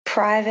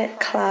Private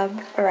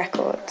Club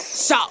Records.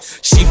 Sauce.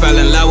 She fell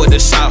in love with the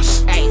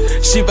sauce.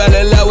 She fell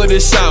in love with the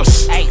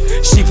sauce.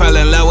 She fell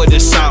in love with the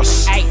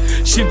sauce.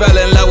 She fell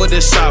in love with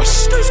the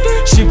sauce.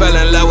 She fell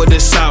in love with the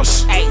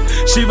sauce.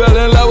 She fell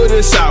in love with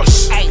the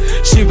sauce.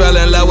 She fell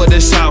in love with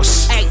the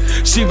sauce.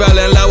 She fell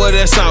in love with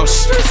the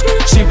sauce.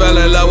 She fell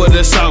in love with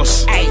the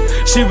sauce.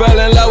 She fell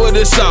in love with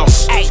the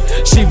sauce.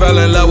 She fell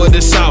in love with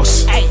the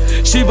sauce.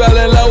 She fell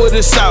in love with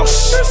the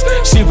sauce.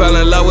 She fell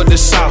in love with the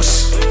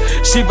sauce.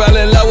 She fell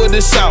in love with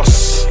the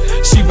sauce.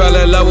 She fell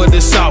in love with the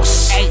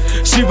sauce.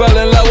 She fell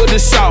in love with the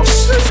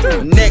sauce.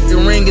 Neck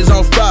and ring is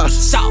on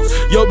frost.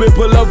 Yo, bitch,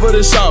 pull up for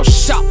the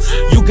sauce.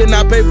 You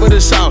cannot pay for the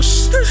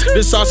sauce.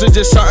 The sauce is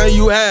just something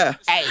you have.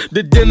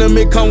 The dinner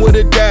may come with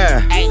a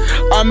dab.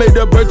 I made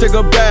the bird take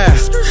a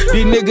bath.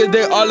 These niggas,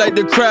 they all like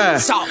to cry.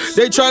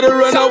 They try to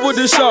run off with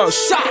the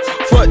sauce.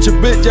 Fuck your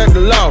bitch at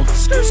the law.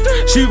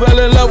 She fell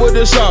in love with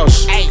the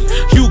sauce.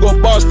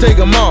 Hugo Boss, take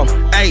him off.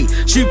 Ayy,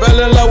 she fell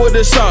in love with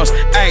the sauce.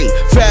 Ayy,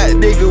 fat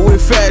nigga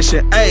with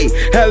fashion. Ayy,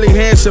 Helly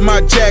Hands in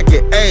my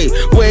jacket. Ayy,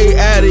 way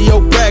out of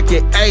your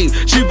bracket. Ayy,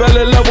 she fell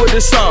in love with the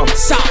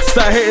sauce.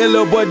 Start hitting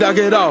little boy, knock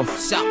it off.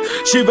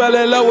 She fell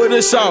in love with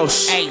the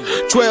sauce.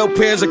 12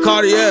 pairs of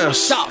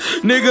Cartiers.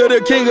 Nigga,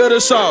 the king of the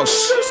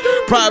sauce.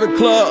 Private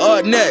Club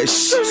up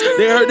next.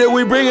 They heard that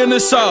we bringin' the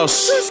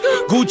sauce.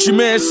 Gucci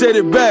Man said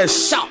it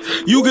best.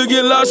 You could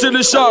get lost in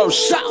the sauce.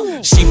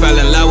 She fell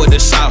in love with the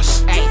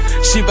sauce.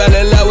 She fell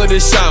in love with the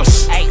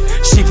sauce.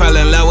 She fell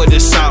in love with the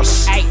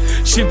sauce.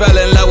 She fell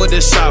in love with the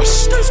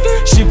sauce.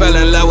 She fell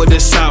in love with the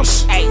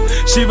sauce.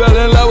 She fell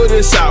in love with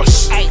the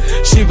sauce.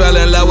 She fell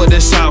in love with the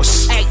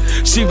sauce.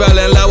 She fell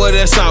in love with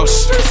the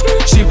sauce.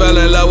 She fell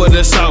in love with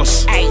the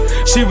sauce.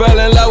 She fell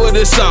in love with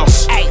the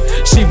sauce.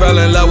 She fell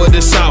in love with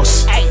the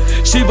sauce.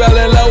 She fell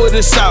in love with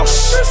the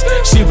sauce.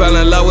 She fell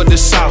in love with the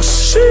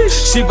sauce.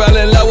 She fell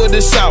in love with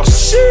the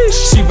sauce.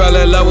 She fell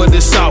in love with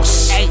the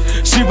sauce.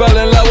 She fell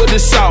in love with the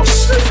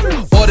sauce.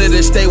 Ordered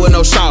to stay with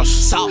no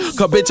sauce.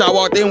 Cause bitch, I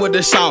walked in with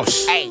the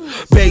sauce.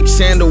 Baked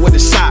sandal with the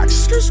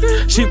socks.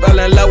 She fell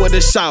in love with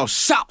the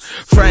sauce.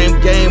 Frame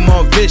game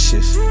on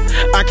vicious.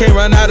 I can't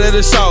run out of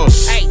the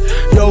sauce.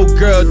 Yo,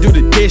 girl, do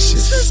the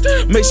dishes.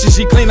 Make sure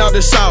she clean out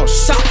the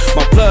sauce.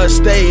 My plug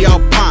stay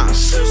on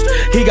pumps.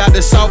 He got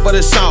the salt for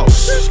the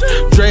sauce.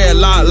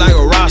 Dreadlock like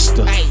a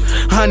roster.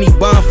 Honey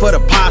bun for the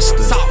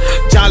pasta.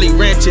 Jolly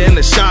Rancher in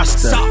the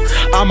Shasta.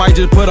 I might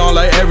just put on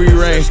like every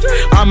ring.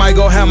 I might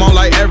go ham on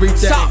like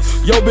everything.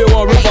 Yo, bitch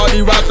won't rip all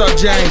these rocked up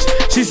James.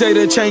 She say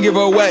the chain give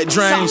her wet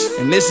dreams.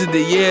 And this is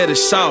the year of the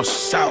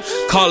sauce.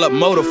 Call up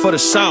motor for the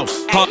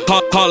sauce.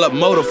 Call up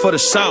motor for the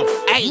south.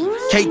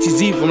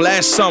 KTZ from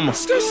last summer.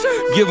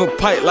 Give a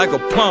pipe like a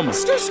plumber.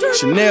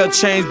 Chanel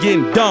chains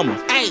getting dumber.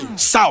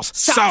 Sauce,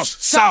 sauce,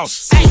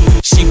 sauce.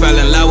 She fell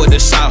in love with the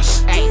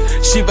sauce.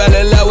 She fell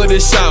in love with the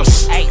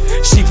sauce.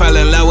 She fell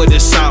in love with the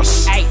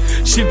sauce.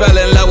 She fell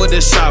in love with the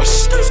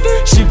sauce.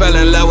 She fell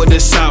in love with the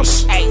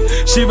sauce.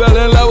 She fell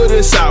in love with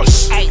the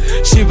sauce.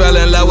 She fell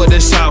in love with the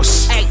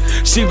sauce.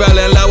 She fell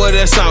in love with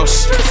the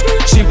sauce.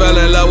 She fell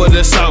in love with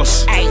the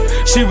sauce.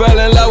 She fell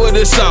in love with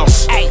the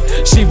sauce.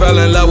 She fell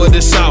in love with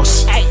the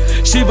sauce.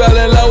 She fell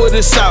in love with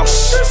the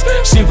sauce.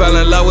 She fell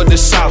in love with the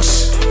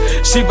sauce.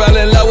 She fell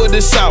in love with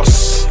the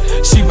sauce.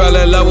 She fell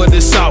in love with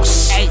the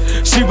sauce.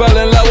 She fell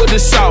in love with the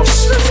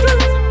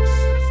sauce.